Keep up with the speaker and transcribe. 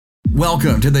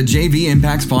Welcome to the JV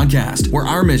Impacts Podcast, where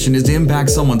our mission is to impact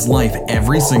someone's life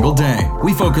every single day.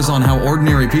 We focus on how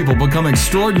ordinary people become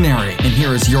extraordinary. And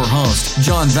here is your host,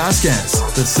 John Vasquez,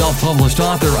 the self-published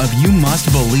author of You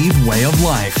Must Believe Way of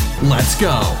Life. Let's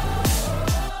go.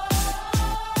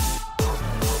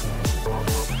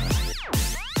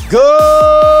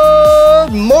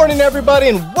 Good morning, everybody,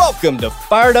 and welcome to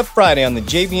Fired Up Friday on the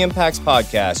JV Impacts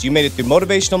Podcast. You made it through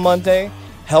Motivational Monday,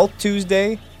 Health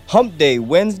Tuesday, Hump Day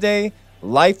Wednesday,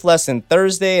 Life Lesson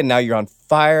Thursday, and now you're on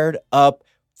Fired Up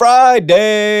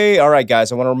Friday. All right, guys,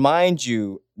 I want to remind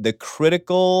you the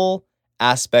critical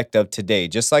aspect of today,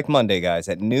 just like Monday, guys,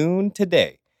 at noon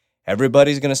today,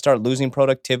 everybody's going to start losing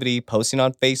productivity, posting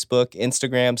on Facebook,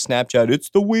 Instagram, Snapchat. It's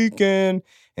the weekend.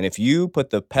 And if you put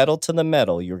the pedal to the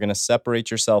metal, you're going to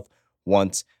separate yourself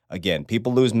once again.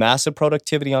 People lose massive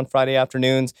productivity on Friday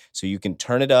afternoons, so you can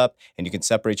turn it up and you can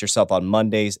separate yourself on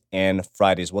Mondays and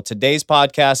Fridays. Well, today's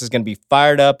podcast is going to be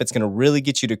fired up. It's going to really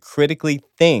get you to critically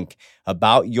think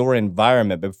about your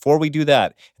environment. But before we do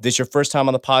that, if this is your first time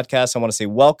on the podcast, I want to say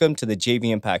welcome to the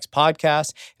JV Impacts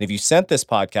Podcast. And if you sent this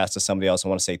podcast to somebody else, I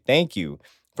want to say thank you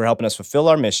for helping us fulfill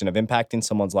our mission of impacting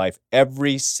someone's life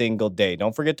every single day.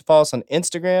 Don't forget to follow us on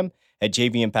Instagram at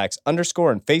JV Impacts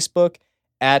 _ and Facebook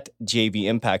at JV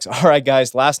Impacts. All right,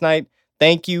 guys, last night,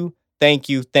 thank you.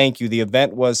 The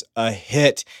event was a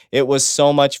hit. It was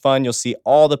so much fun. You'll see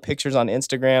all the pictures on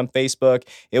Instagram, Facebook.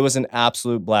 It was an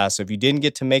absolute blast. So if you didn't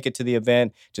get to make it to the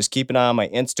event, just keep an eye on my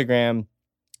Instagram,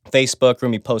 Facebook. We're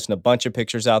going to be posting a bunch of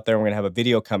pictures out there. We're going to have a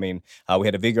video coming. We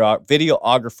had a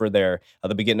videographer there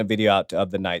that'll be getting a video out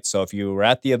of the night. So if you were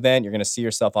at the event, you're going to see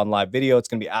yourself on live video. It's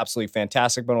going to be absolutely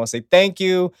fantastic. But I want to say thank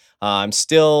you. I'm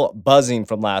still buzzing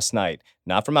from last night.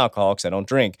 Not from alcohol because I don't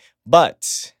drink,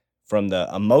 but from the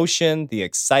emotion, the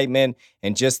excitement,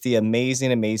 and just the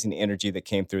amazing energy that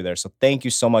came through there. So thank you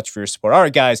so much for your support. All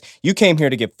right, guys, you came here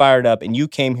to get fired up and you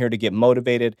came here to get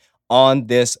motivated on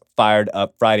this Fired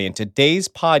Up Friday. And today's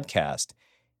podcast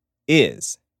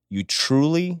is you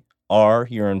truly are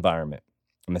your environment.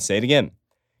 I'm going to say it again.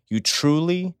 You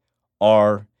truly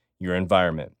are your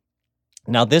environment.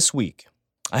 Now, this week,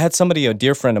 I had somebody, a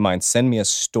dear friend of mine, send me a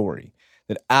story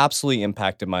that absolutely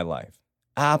impacted my life.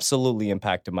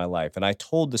 And I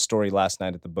told the story last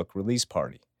night at the book release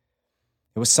party.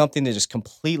 It was something that just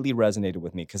completely resonated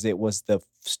with me because it was the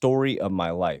story of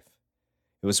my life.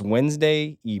 It was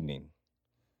Wednesday evening.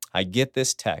 I get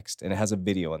this text and it has a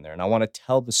video in there and I want to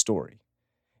tell the story.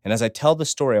 And as I tell the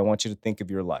story, I want you to think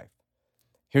of your life.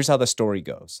 Here's how the story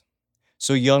goes.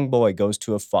 So a young boy goes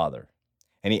to a father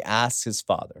and he asks his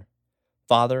father,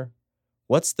 "Father,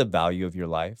 what's the value of your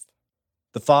life?"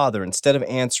 The father, instead of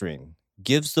answering,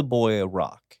 gives the boy a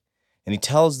rock, and he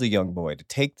tells the young boy to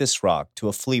take this rock to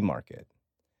a flea market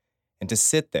and to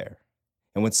sit there.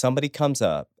 And when somebody comes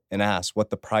up and asks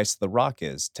what the price of the rock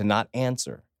is, to not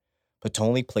answer, but to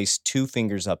only place 2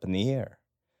 fingers up in the air.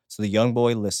 So the young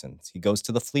boy listens. He goes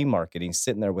to the flea market, and he's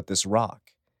sitting there with this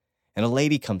rock. And a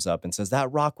lady comes up and says,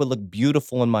 "That rock would look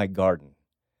beautiful in my garden.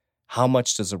 How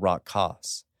much does a rock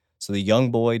cost?" So the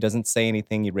young boy doesn't say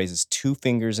anything. He raises 2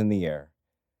 fingers in the air.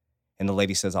 And the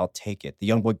lady says, "I'll take it." The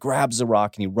young boy grabs the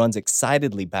rock and he runs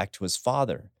excitedly back to his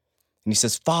father. And he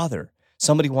says, "Father,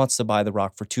 somebody wants to buy the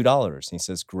rock for $2. And he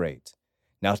says, "Great.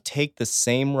 Now take the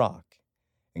same rock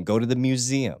and go to the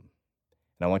museum.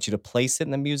 And I want you to place it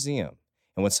in the museum.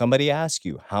 And when somebody asks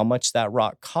you how much that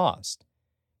rock cost,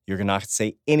 you're going to not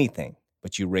say anything,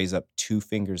 but you raise up 2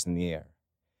 fingers in the air."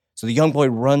 So the young boy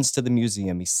runs to the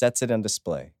museum. He sets it on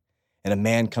display. And a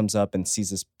man comes up and sees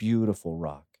this beautiful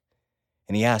rock.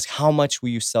 And he asks, "How much will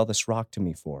you sell this rock to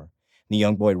me for?" And the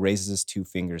young boy raises his 2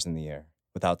 fingers in the air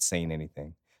without saying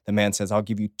anything. The man says, "I'll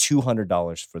give you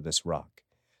 $200 for this rock."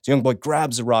 So the young boy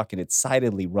grabs the rock and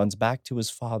excitedly runs back to his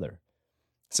father.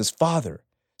 He says, "Father,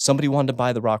 somebody wanted to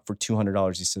buy the rock for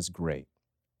 $200. He says, "Great.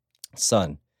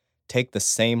 Son, take the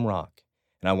same rock,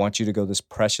 and I want you to go to this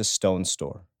precious stone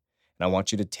store. And I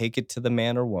want you to take it to the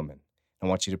man or woman. I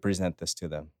want you to present this to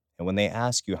them. And when they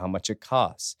ask you how much it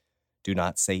costs, do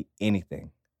not say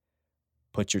anything.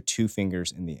 Put your 2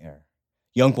 fingers in the air."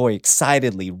 Young boy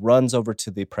excitedly runs over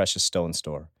to the precious stone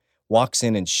store, walks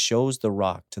in and shows the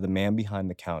rock to the man behind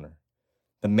the counter.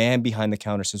 The man behind the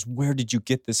counter says, "Where did you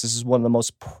get this? This is one of the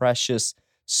most precious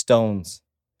stones.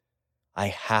 I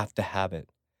have to have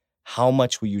it. How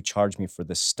much will you charge me for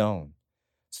this stone?"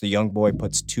 So the young boy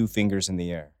puts 2 fingers in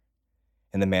the air.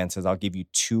 And the man says, "I'll give you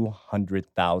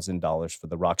 $200,000 for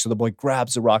the rock." So the boy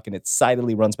grabs the rock and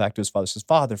excitedly runs back to his father. Says,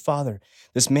 Father,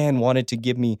 this man wanted to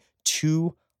give me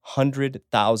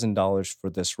 $200,000 for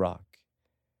this rock."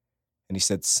 And he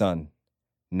said, "Son,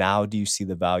 now do you see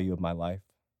the value of my life?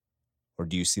 or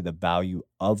do you see the value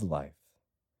of life?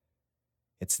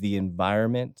 It's the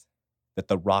environment that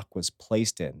the rock was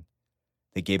placed in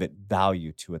that gave it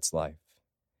value to its life.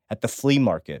 At the flea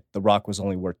market, the rock was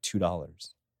only worth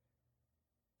 $2.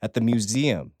 At the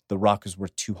museum, the rock was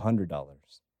worth $200.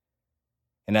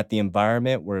 And at the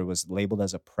environment where it was labeled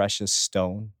as a precious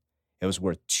stone, it was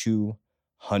worth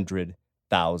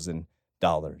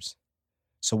 $200,000.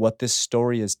 So what this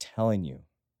story is telling you,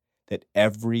 that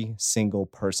every single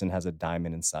person has a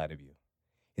diamond inside of you.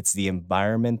 It's the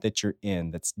environment that you're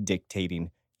in that's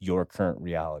dictating your current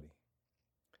reality.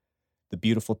 The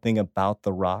beautiful thing about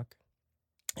the rock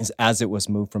is as it was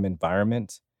moved from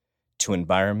environment to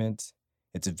environment,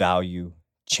 its value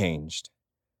changed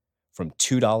from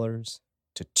 $2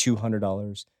 to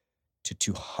 $200 to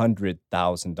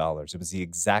 $200,000. It was the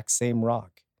exact same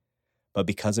rock, but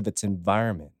because of its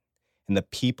environment and the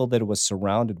people that it was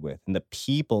surrounded with and the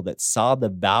people that saw the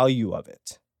value of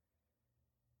it,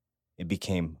 it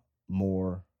became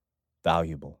more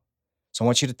valuable. So I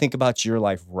want you to think about your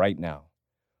life right now.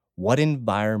 What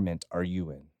environment are you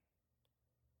in?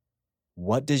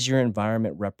 What does your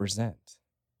environment represent?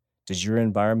 Does your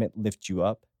environment lift you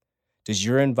up? Does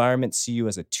your environment see you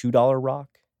as a $2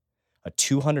 rock, a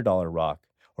 $200 rock,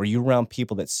 or are you around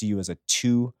people that see you as a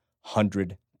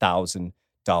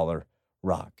 $200,000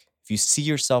 rock? If you see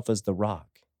yourself as the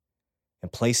rock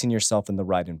and placing yourself in the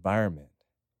right environment,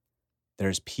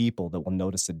 there's people that will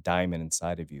notice a diamond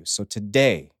inside of you. So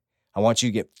today, I want you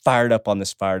to get fired up on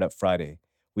this Fired Up Friday.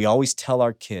 We always tell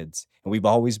our kids, and we've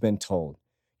always been told,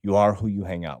 you are who you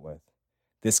hang out with.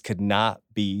 This could not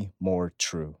be more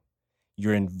true.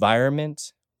 Your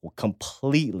environment will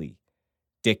completely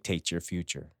dictate your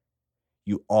future.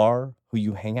 You are who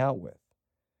you hang out with.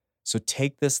 So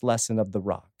take this lesson of the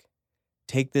rock.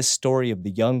 Take this story of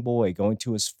the young boy going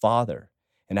to his father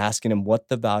and asking him what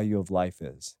the value of life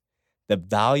is. The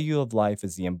value of life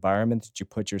is the environment that you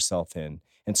put yourself in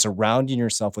and surrounding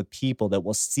yourself with people that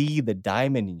will see the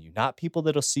diamond in you, not people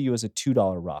that'll see you as a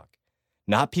 $2 rock,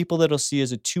 not people that'll see you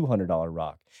as a $200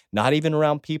 rock, not even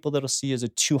around people that'll see you as a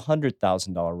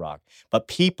 $200,000 rock, but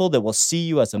people that will see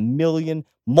you as a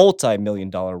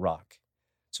multi-million-dollar rock.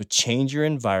 So change your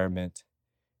environment,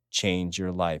 change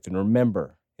your life. And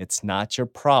remember, it's not your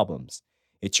problems.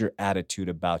 It's your attitude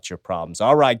about your problems.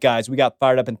 All right, guys, we got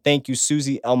fired up. And thank you,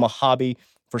 Suzy El-Merhaby,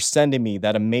 for sending me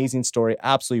that amazing story.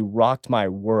 Absolutely rocked my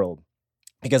world,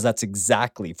 because that's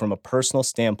exactly, from a personal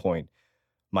standpoint,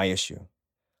 my issue.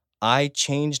 I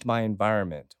changed my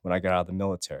environment when I got out of the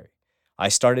military. I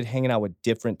started hanging out with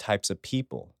different types of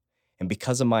people. And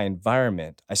because of my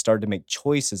environment, I started to make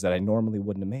choices that I normally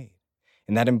wouldn't have made.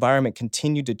 And that environment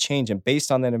continued to change. And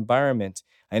based on that environment,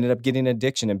 I ended up getting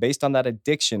addiction. And based on that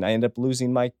addiction, I ended up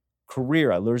losing my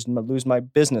career. I lose my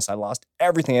business. I lost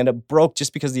everything. I ended up broke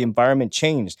just because the environment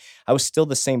changed. I was still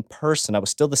the same person. I was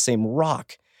still the same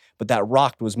rock. But that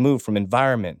rock was moved from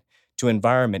environment to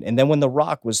environment. And then when the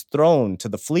rock was thrown to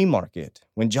the flea market,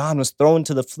 when John was thrown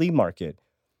to the flea market,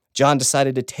 John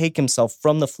decided to take himself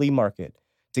from the flea market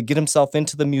to get himself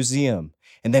into the museum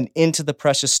and then into the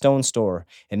precious stone store.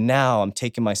 And now I'm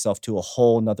taking myself to a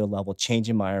whole nother level,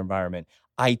 changing my environment.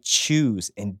 I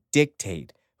choose and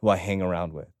dictate who I hang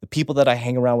around with. The people that I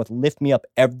hang around with lift me up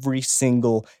every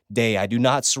single day. I do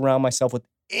not surround myself with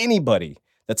anybody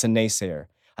that's a naysayer.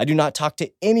 I do not talk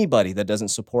to anybody that doesn't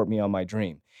support me on my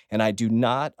dream. And I do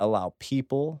not allow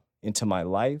people into my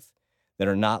life that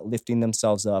are not lifting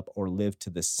themselves up or live to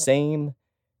the same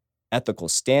ethical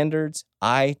standards.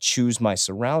 I choose my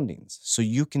surroundings so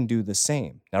you can do the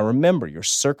same. Now remember, your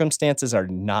circumstances are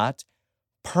not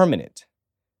permanent.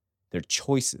 They're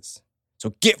choices.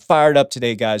 So get fired up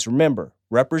today, guys. Remember,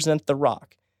 represent the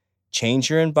rock, change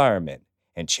your environment,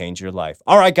 and change your life.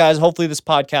 All right, guys, hopefully this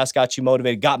podcast got you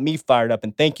motivated, got me fired up.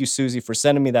 And thank you, Suzy, for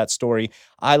sending me that story.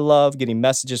 I love getting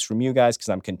messages from you guys because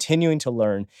I'm continuing to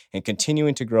learn and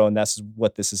continuing to grow. And that's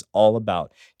what this is all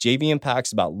about. JV Impact's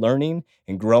is about learning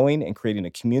and growing and creating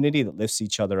a community that lifts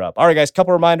each other up. All right, guys,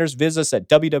 couple reminders. Visit us at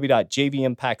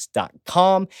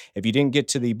www.jvimpacts.com. If you didn't get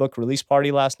to the book release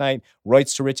party last night,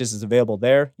 Rights to Riches is available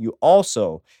there. You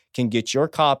also can get your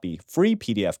copy, free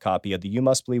PDF copy of the You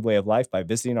Must Believe Way of Life by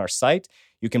visiting our site.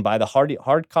 You can buy the hard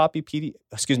copy,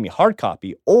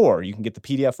 or you can get the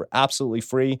PDF for absolutely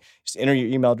free. Just enter your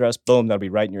email address. Boom, that'll be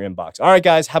right in your inbox. All right,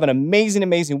 guys, have an amazing,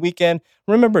 amazing weekend.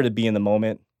 Remember to be in the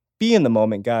moment. Be in the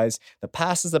moment, guys. The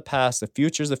past is the past. The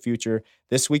future is the future.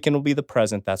 This weekend will be the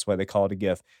present. That's why they call it a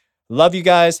gift. Love you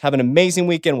guys. Have an amazing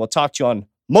weekend. We'll talk to you on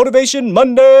Motivation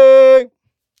Monday.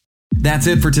 That's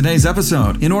it for today's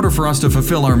episode. In order for us to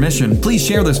fulfill our mission, please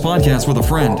share this podcast with a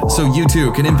friend so you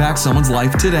too can impact someone's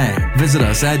life today. Visit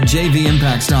us at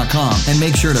jvimpacts.com and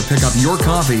make sure to pick up your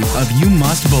copy of You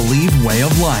Must Believe Way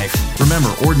of Life.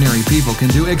 Remember, ordinary people can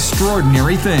do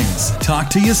extraordinary things. Talk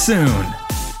to you soon.